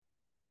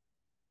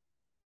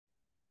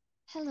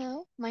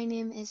Hello, my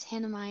name is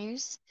Hannah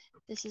Myers.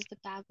 This is the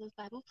Babble of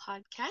Bible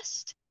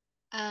podcast.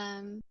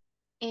 Um,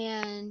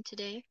 and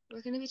today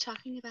we're going to be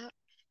talking about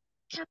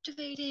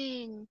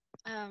Captivating.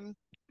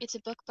 It's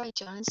a book by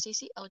John and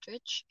Stasi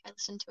Eldredge. I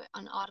listened to it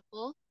on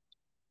Audible.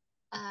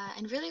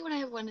 And really what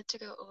I wanted to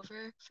go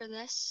over for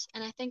this,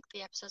 and I think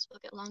the episodes will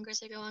get longer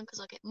as I go on because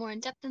I'll get more in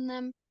depth in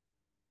them.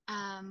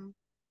 I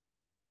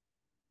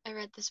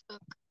read this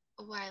book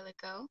a while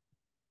ago.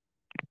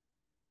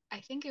 I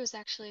think it was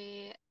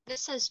actually,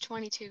 this says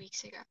 22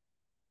 weeks ago.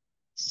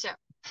 So,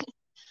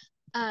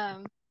 I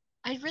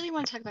really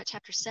want to talk about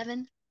chapter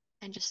 7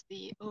 and just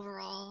the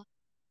overall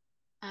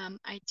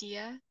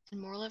idea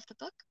and moral of the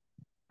book.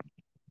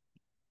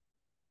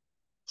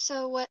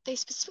 So what they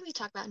specifically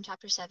talk about in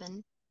chapter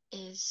 7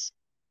 is,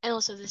 and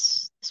also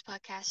this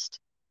podcast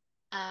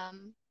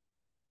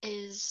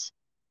is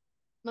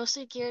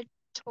mostly geared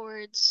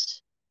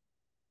towards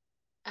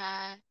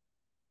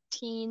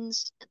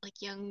teens,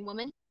 like young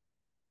women.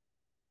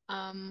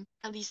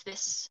 At least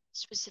this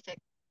specific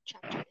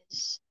chapter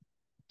is.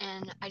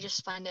 And I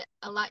just find it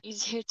a lot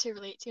easier to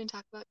relate to and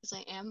talk about because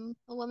I am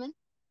a woman.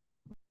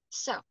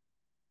 So,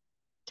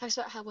 talks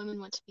about how women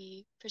want to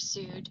be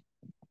pursued,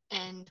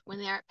 and when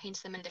they are, it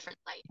paints them in a different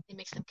light. It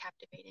makes them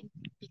captivating.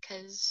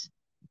 Because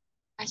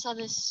I saw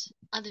this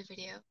other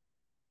video,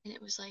 and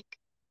it was like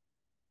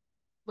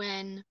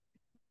when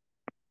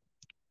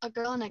a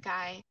girl and a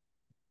guy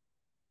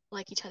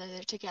like each other,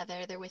 they're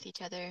together, they're with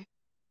each other.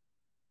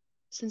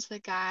 Since the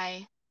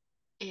guy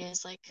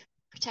is like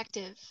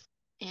protective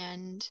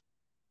and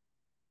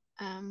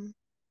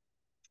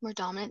more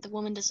dominant, the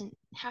woman doesn't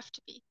have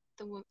to be.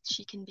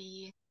 She can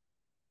be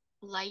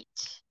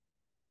light,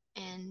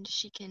 and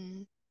she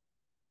can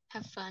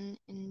have fun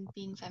in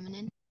being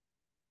feminine.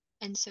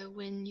 And so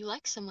when you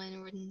like someone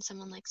or when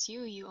someone likes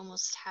you, you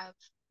almost have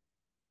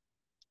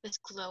this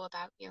glow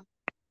about you.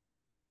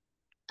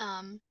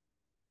 And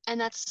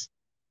that's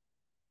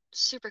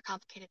super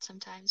complicated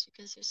sometimes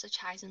because there's such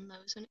highs and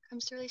lows when it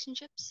comes to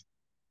relationships.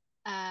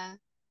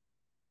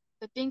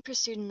 But being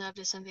pursued and loved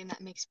is something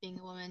that makes being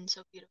a woman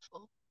so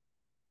beautiful.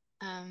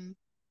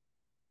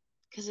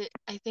 Because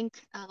I think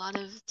a lot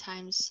of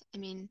times,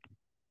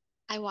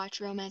 I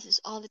watch romances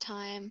all the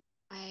time.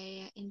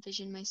 I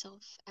envision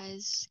myself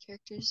as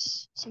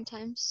characters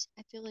sometimes.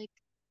 I feel like,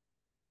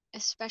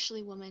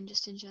 especially women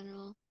just in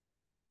general,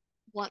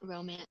 want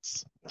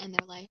romance in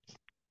their life.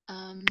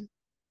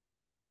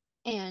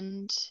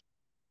 And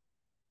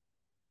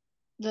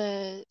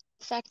the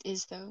fact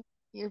is, though,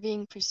 you're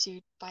being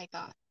pursued by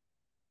God.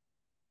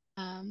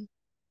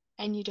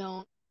 And you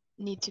don't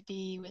need to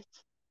be with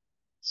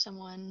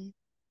someone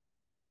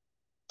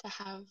to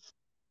have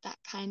that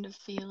kind of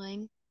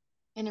feeling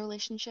in a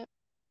relationship,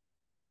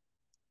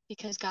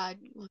 because God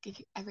will give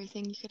you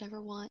everything you could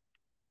ever want.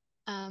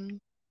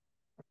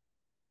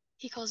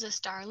 He calls us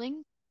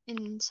darling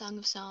in Song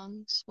of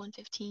Songs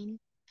 115.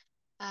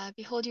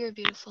 Behold, you are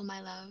beautiful, my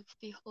love.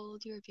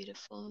 Behold, you are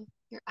beautiful.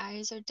 Your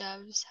eyes are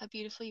doves. How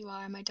beautiful you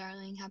are, my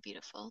darling. How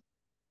beautiful.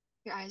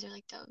 Your eyes are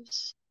like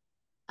doves.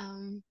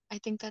 I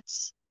think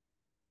that's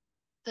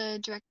the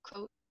direct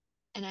quote,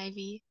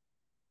 NIV.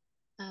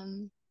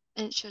 And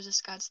it shows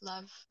us God's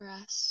love for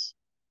us.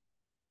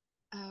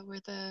 We're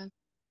the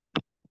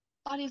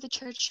body of the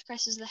church,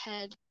 Christ is the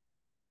head.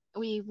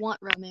 We want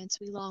romance,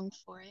 we long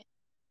for it,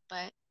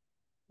 but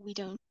we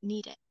don't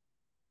need it.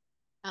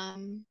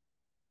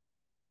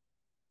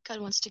 God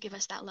wants to give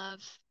us that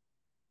love,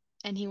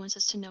 and he wants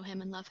us to know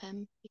him and love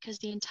him, because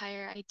the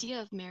entire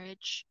idea of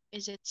marriage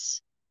is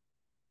it's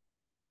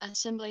a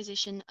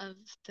symbolization of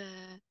the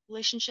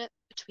relationship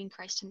between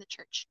Christ and the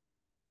church.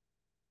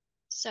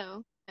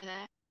 So, by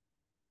that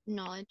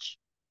knowledge,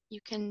 you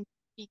can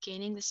be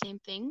gaining the same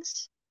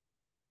things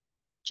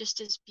just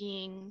as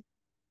being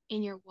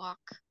in your walk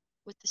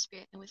with the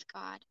Spirit and with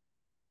God.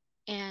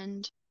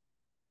 And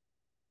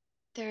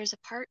there's a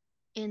part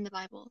in the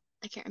Bible,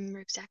 I can't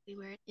remember exactly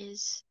where it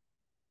is,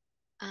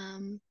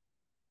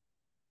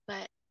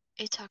 but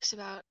it talks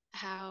about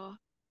how,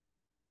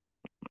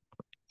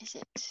 is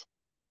it,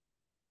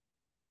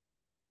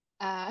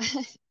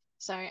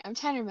 sorry, I'm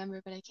trying to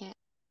remember, but I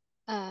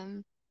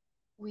can't.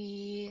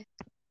 We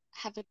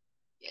have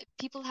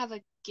people have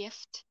a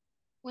gift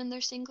when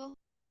they're single,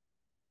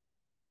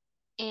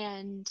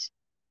 and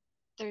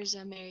there's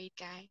a married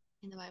guy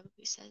in the Bible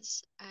who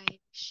says, I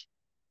wish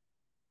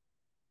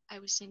I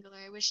was single, or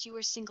I wish you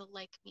were single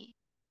like me.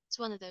 It's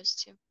one of those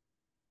two.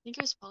 I think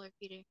it was Paul or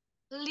Peter.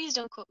 Please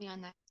don't quote me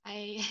on that.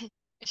 I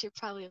should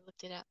probably have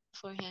looked it up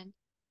beforehand.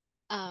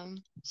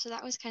 So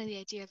that was kind of the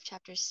idea of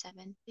chapter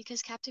 7,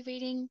 because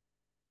Captivating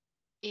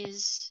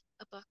is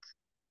a book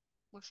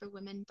more for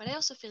women, but I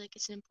also feel like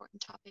it's an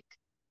important topic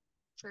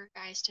for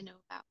guys to know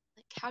about.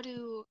 Like, how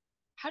do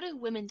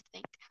women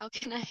think? How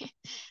can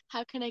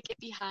I get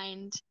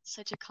behind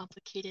such a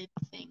complicated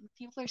thing?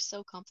 People are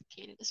so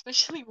complicated,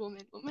 especially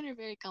women. Women are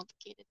very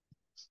complicated.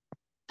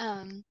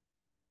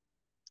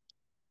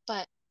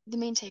 But the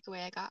main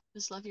takeaway I got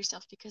was love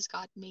yourself because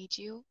God made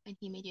you, and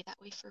he made you that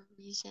way for a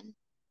reason.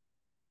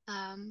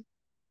 And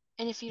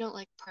if you don't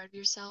like part of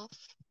yourself,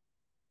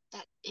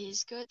 that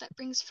is good, that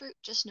brings fruit,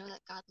 just know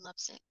that God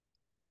loves it.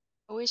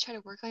 Always try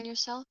to work on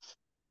yourself.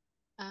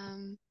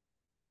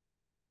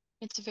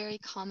 It's a very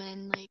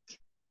common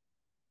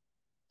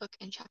book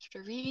and chapter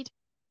to read,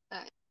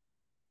 but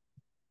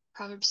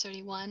Proverbs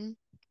 31,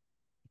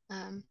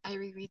 I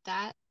reread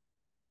that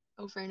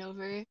over and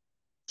over,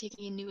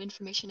 taking in new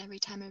information every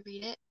time I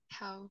read it.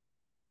 How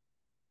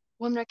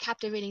women are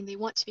captivating, they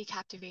want to be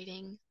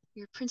captivating.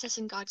 You're a princess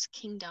in God's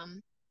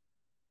kingdom.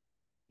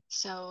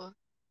 So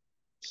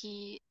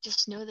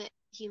just know that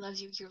he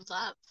loves you, you're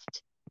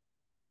loved.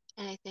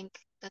 And I think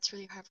that's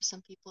really hard for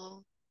some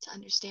people to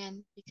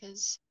understand,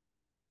 because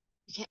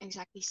you can't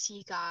exactly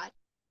see God,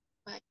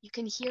 but you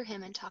can hear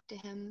him and talk to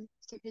him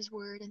through his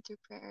word and through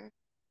prayer,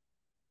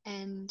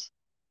 and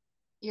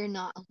you're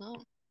not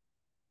alone.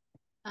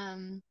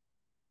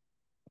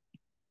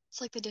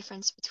 It's like the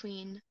difference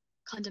between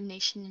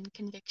condemnation and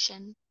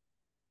conviction,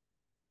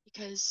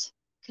 because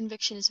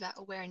conviction is about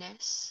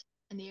awareness,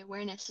 and the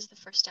awareness is the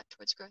first step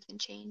towards growth and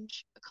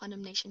change, but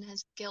condemnation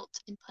has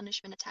guilt and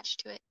punishment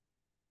attached to it.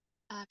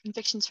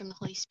 Convictions from the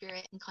Holy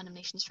Spirit and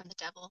condemnations from the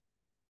devil.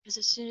 Because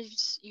as soon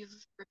as you've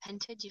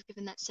repented, you've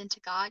given that sin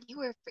to God,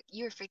 you are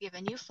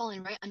forgiven. You've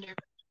fallen right under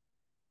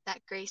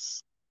that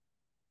grace,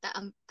 that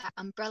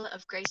umbrella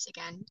of grace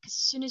again. Because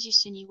as soon as you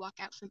sin, you walk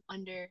out from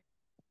under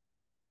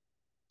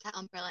that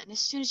umbrella, and as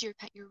soon as you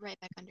repent, you're right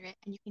back under it,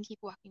 and you can keep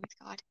walking with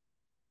God.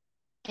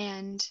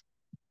 And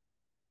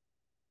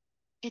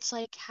it's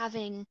like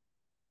having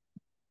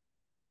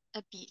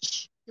a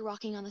beach. You're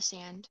walking on the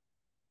sand.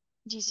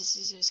 Jesus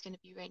is just going to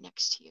be right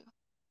next to you.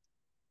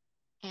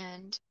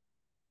 And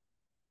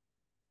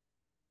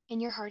in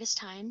your hardest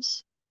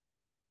times,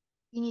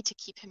 you need to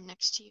keep him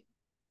next to you.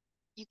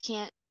 You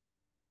can't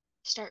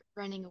start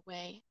running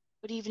away,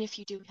 but even if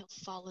you do, he'll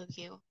follow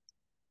you.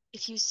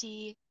 If you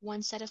see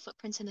one set of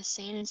footprints in the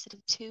sand instead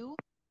of two,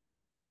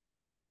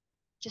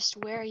 just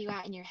where are you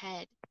at in your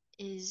head?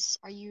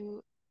 Are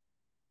you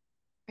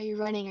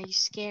running? Are you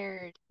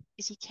scared?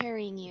 Is he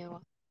carrying you?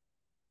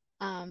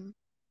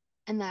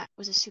 And that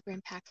was a super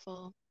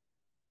impactful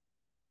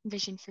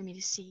vision for me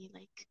to see.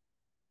 Like,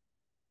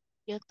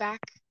 you look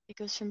back, it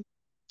goes from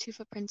 4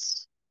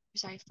 footprints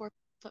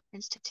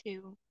to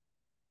 2.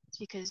 It's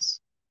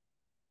because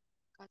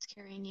God's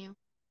carrying you,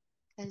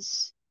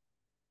 because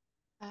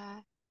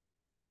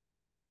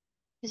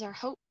is our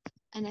hope.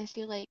 And I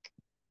feel like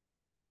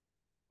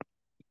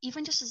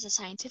even just as a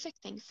scientific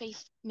thing,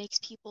 faith makes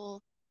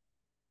people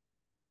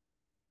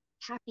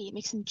happy. It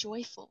makes them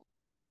joyful,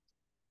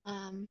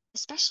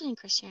 especially in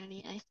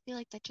Christianity. And I feel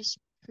like that just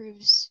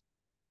proves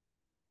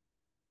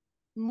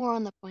more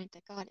on the point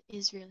that God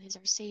is real. He's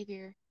our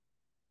Savior,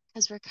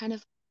 because we're kind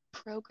of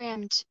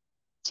programmed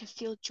to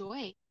feel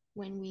joy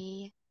when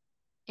we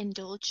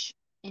indulge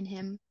in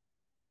him.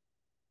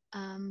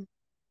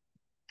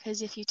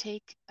 Because if you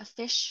take a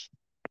fish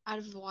out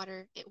of the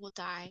water, it will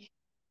die.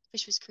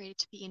 Fish was created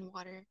to be in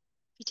water.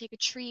 If you take a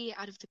tree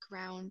out of the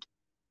ground,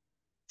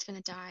 it's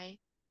going to die.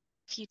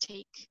 If you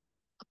take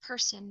a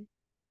person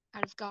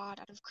out of God,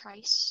 out of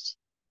Christ,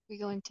 you're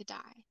going to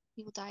die.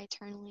 You will die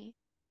eternally,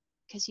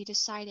 because you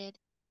decided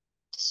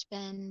to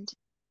spend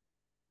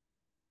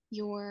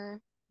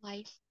your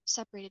life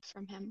separated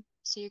from him.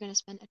 So you're going to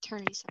spend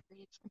eternity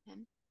separated from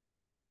him.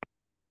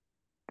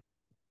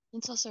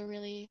 It's also a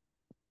really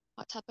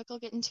hot topic I'll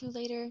get into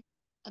later,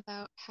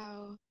 about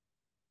how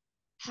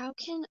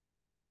can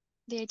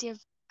the idea of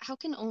how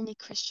can only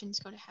Christians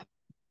go to heaven?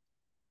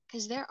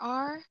 Because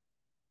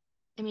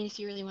if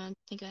you really want to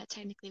think of it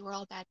technically, we're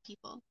all bad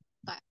people,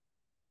 but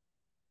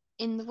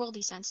in the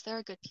worldly sense, there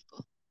are good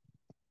people.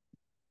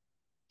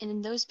 And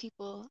in those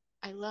people,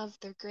 I love,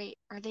 they're great.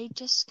 Are they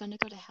just going to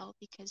go to hell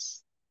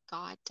because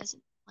God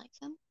doesn't like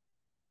them?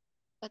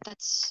 But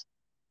that's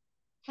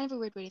kind of a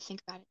weird way to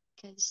think about it,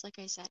 because like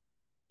I said,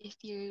 if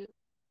you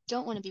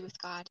don't want to be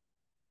with God,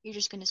 you're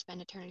just going to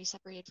spend eternity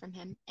separated from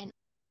him. And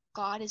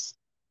God is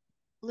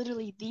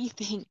literally the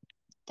thing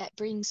that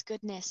brings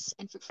goodness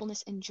and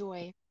fruitfulness and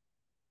joy,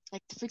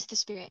 like the fruits of the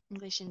Spirit in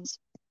Galatians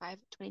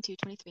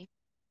 5:22-23.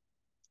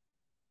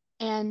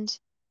 And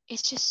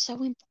it's just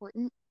so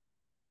important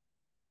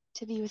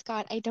to be with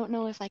God. I don't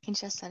know if I can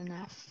stress that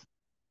enough.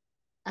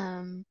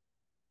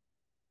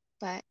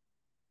 But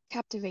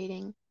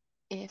captivating,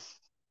 if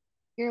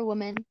you're a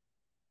woman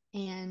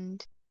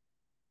and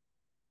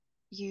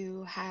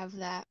you have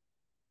that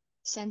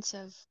sense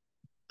of,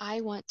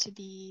 I want to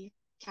be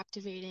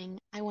captivating,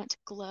 I want to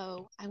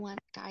glow, I want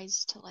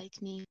guys to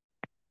like me,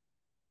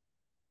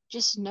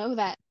 just know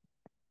that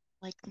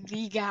like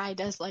the guy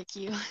does like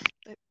you.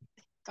 That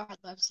God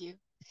loves you.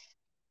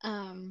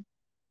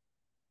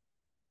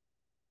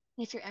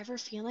 If you're ever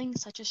feeling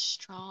such a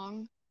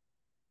strong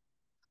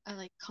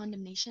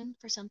condemnation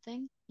for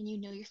something, and you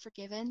know you're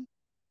forgiven and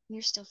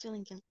you're still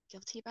feeling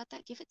guilty about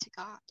that, give it to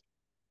God.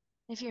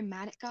 And if you're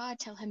mad at God,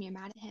 tell him you're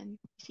mad at him.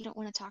 If you don't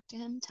want to talk to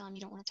him, tell him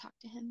you don't want to talk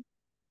to him.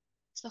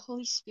 Because the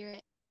Holy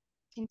Spirit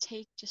can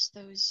take just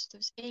those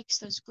aches,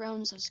 those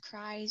groans, those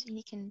cries, and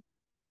he can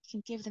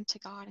give them to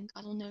God, and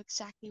God will know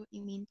exactly what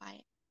you mean by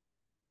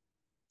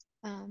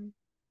it.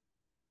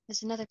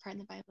 There's another part in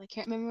the Bible, I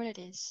can't remember what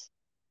it is.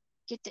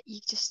 Get that you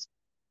just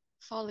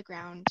fall to the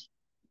ground,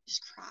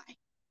 just cry.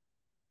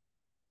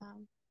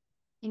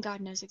 And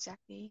God knows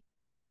exactly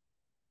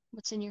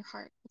what's in your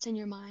heart, what's in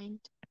your mind.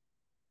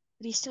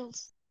 But he still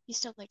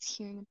likes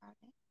hearing about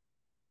it.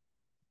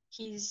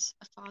 He's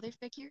a father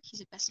figure,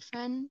 he's a best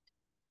friend.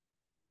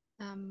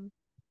 And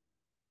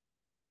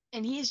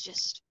he is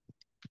just,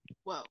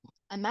 whoa.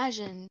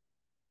 Imagine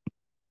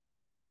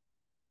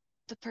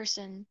the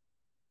person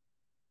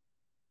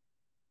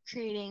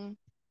creating,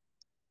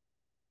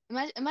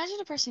 imagine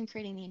a person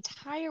creating the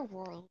entire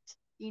world,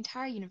 the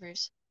entire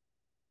universe,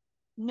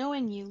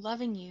 knowing you,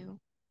 loving you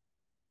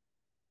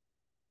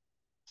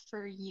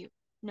for you,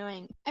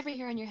 knowing every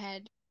hair on your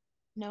head,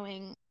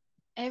 knowing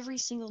every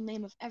single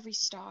name of every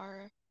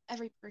star,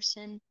 every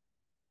person.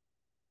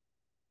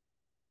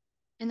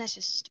 And that's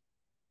just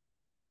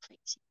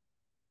crazy.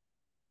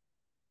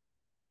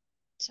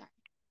 Sorry.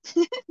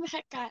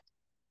 That got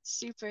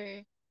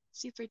super,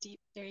 super deep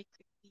very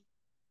quickly.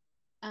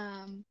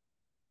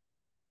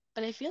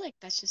 But I feel like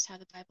that's just how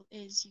the Bible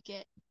is. You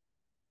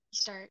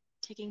start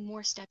taking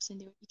more steps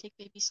into it. You take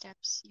baby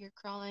steps. You're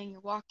crawling,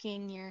 you're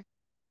walking,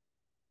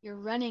 you're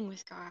running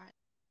with God,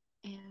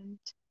 and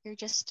you're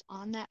just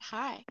on that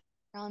high.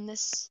 You're on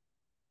this,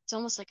 it's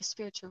almost like a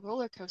spiritual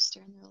roller coaster,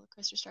 and the roller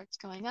coaster starts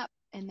going up,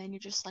 and then you're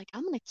just like,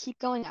 I'm gonna keep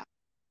going up.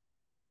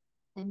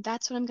 And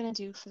that's what I'm gonna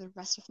do for the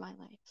rest of my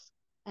life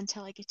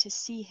until I get to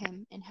see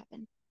him in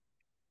heaven.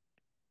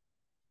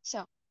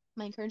 So,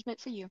 my encouragement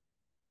for you.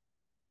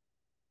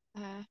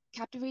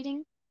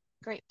 Captivating,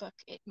 great book.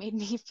 It made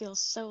me feel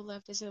so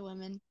loved as a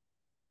woman.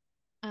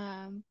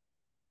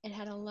 It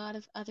had a lot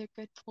of other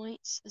good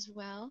points as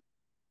well.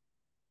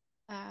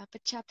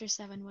 But chapter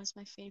 7 was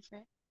my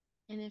favorite.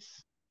 And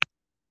if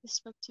this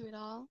spoke to it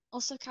all.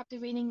 Also,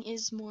 Captivating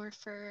is more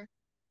for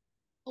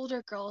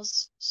older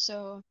girls,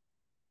 so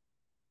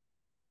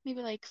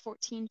maybe like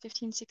 14,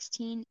 15,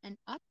 16 and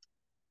up.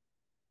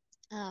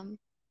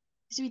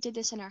 Because we did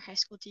this in our high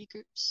school D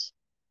groups.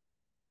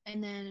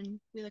 And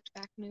then we looked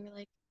back and we were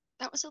like,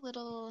 that was a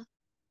little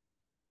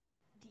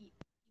deep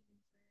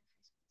even for high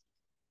school D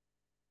group.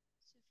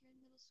 So if you're in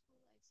middle school,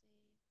 I'd say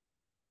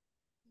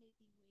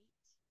maybe wait.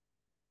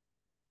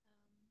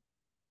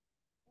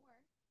 Or,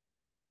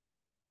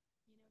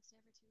 it's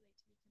never too late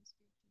to become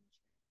spiritually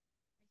mature.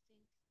 I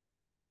think,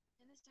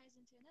 and this ties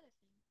into another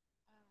thing,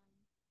 which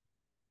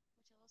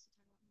I'll also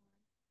talk about more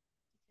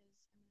because I'm going to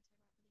talk about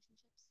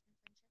relationships and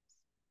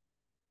friendships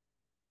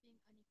being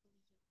unequally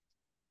yoked.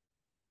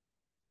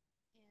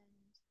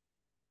 And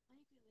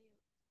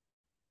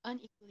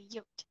unequally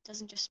yoked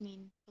doesn't just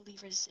mean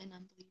believers and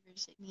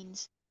unbelievers. It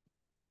means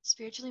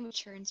spiritually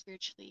mature and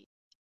spiritually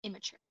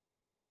immature.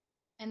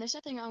 And there's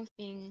nothing wrong with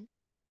being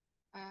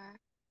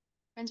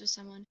friends with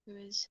someone who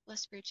is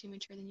less spiritually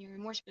mature than you or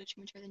more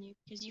spiritually mature than you,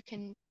 because you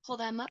can pull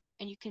them up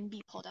and you can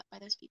be pulled up by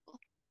those people.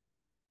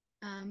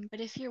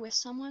 But if you're with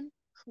someone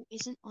who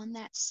isn't on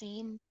that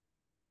same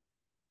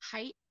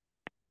height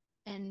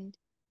and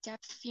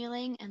depth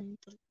feeling and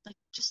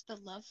just the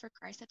love for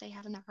Christ that they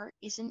have in their heart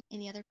isn't in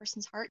the other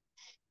person's heart,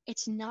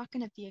 it's not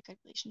going to be a good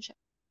relationship.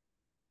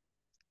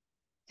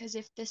 Because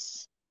if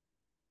this,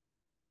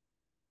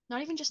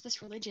 not even just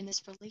this religion,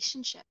 this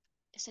relationship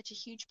is such a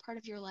huge part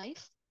of your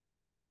life,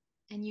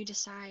 and you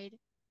decide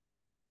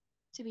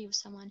to be with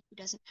someone who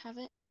doesn't have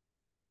it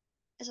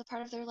as a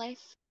part of their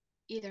life,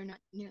 either not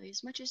nearly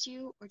as much as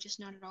you or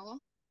just not at all,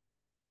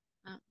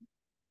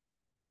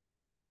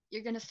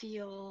 you're going to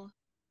feel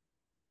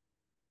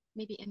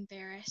maybe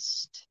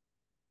embarrassed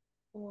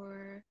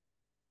or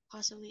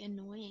possibly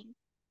annoying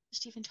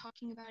just even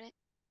talking about it.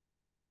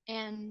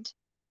 And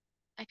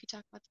I could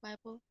talk about the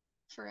Bible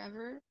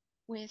forever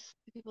with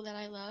the people that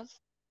I love.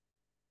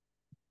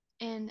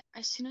 And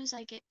as soon as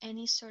I get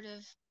any sort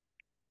of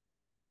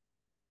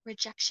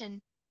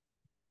rejection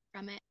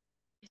from it,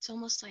 it's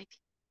almost like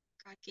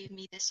God gave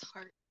me this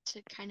heart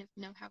to kind of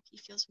know how he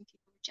feels when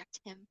people reject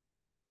him.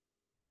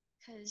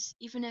 Because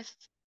even if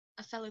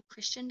a fellow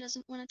Christian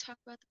doesn't want to talk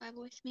about the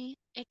Bible with me,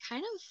 it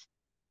kind of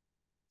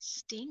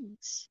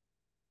stings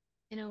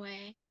in a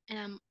way. And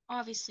I'm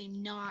obviously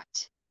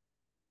not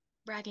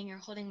bragging or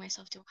holding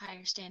myself to a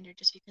higher standard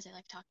just because I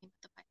like talking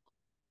about the Bible.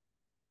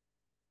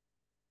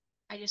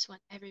 I just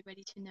want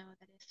everybody to know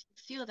that if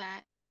you feel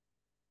that,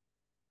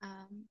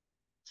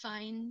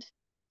 find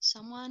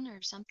someone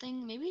or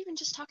something, maybe even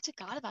just talk to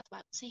God about the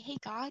Bible. Say, hey,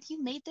 God,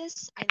 you made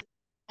this.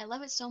 I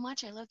love it so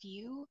much. I love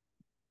you.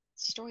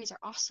 Stories are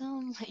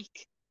awesome.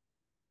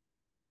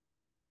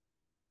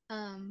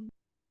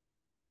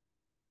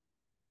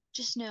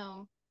 Just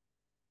know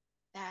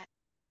that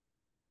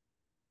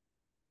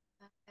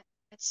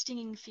that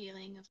stinging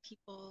feeling of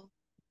people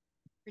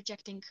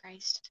rejecting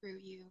Christ through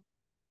you,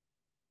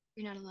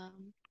 you're not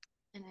alone.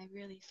 And I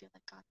really feel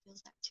like God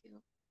feels that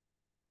too.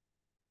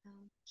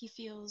 He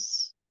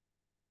feels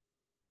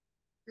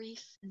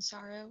grief and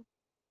sorrow.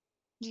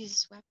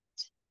 Jesus wept.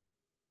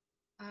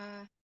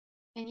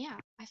 And yeah,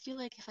 I feel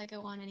like if I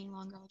go on any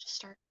longer, I'll just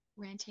start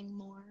ranting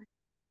more.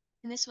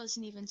 And this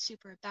wasn't even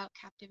super about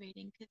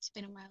Captivating, 'cause it's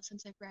been a while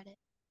since I've read it.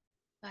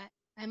 but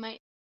I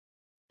might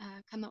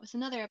come out with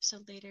another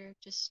episode later,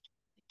 just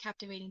like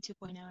Captivating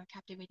 2.0 or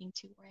Captivating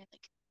 2, where I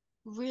like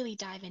really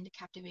dive into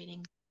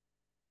captivating,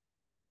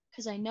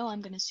 because I know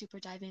I'm going to super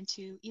dive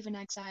into Even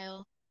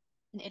Exile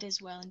and It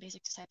Is Well and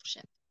Basic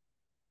Discipleship.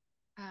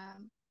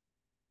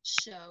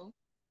 So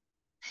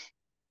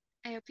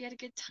I hope you had a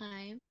good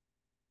time,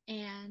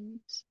 and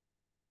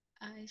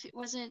if it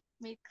wasn't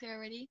made clear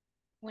already,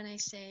 when I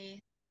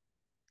say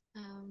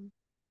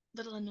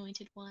little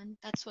anointed one,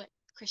 that's what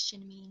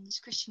Christian means.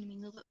 Christian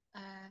means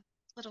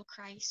little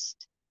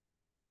Christ.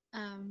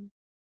 And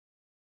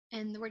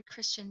the word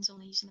Christian's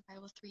only used in the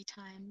Bible 3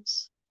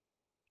 times,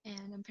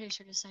 and I'm pretty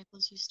sure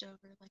disciples used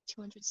over like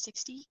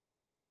 260.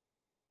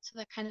 So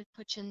that kind of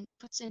puts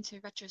into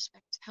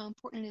retrospect how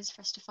important it is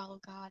for us to follow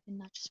God and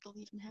not just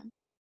believe in Him,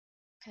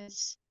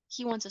 because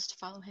He wants us to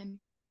follow Him.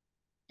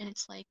 And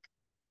it's like,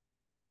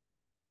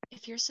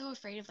 if you're so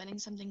afraid of letting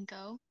something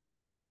go,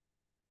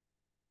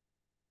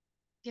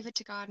 give it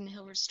to God and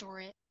He'll restore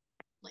it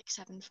like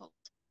sevenfold.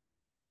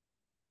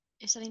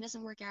 If something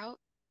doesn't work out,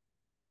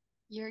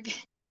 you're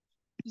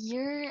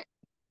you're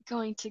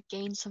going to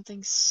gain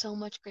something so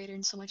much greater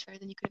and so much better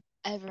than you could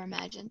have ever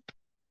imagined.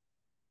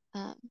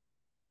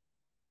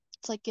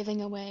 It's like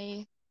giving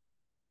away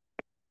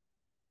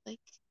like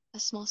a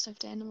small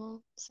stuffed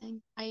animal,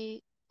 saying,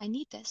 I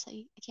need this.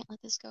 I can't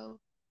let this go.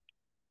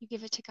 You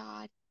give it to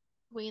God,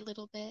 wait a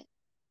little bit,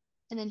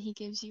 and then He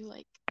gives you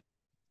like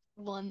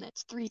one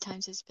that's 3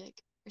 times as big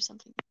or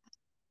something like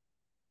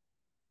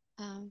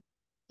that.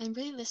 And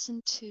really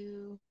listen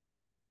to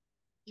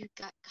your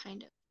gut,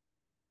 kind of.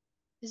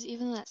 Because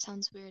even though that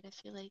sounds weird, I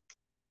feel like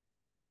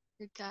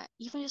your gut,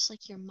 even just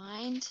like your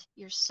mind,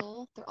 your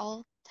soul, they're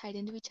all tied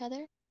into each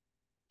other.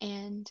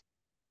 And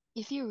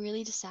if you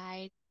really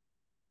decide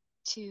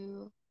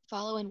to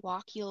follow and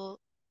walk, you'll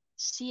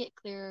see it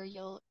clearer,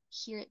 you'll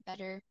hear it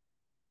better,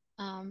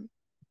 and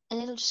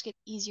it'll just get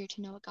easier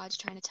to know what God's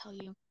trying to tell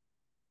you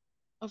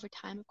over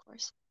time, of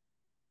course.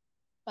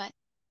 But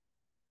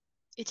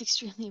it's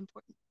extremely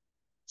important.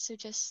 So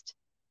just,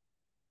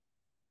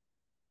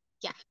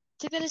 yeah,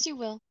 take that as you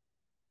will.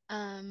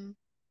 That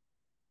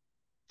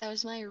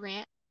was my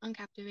rant on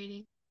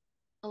captivating.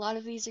 A lot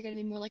of these are going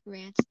to be more like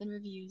rants than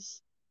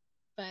reviews,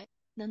 but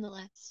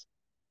nonetheless,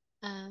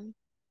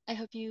 I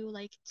hope you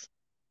liked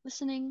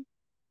listening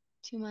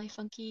to my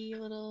funky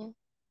little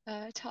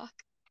talk.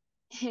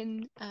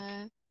 And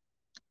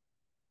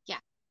yeah,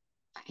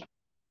 bye.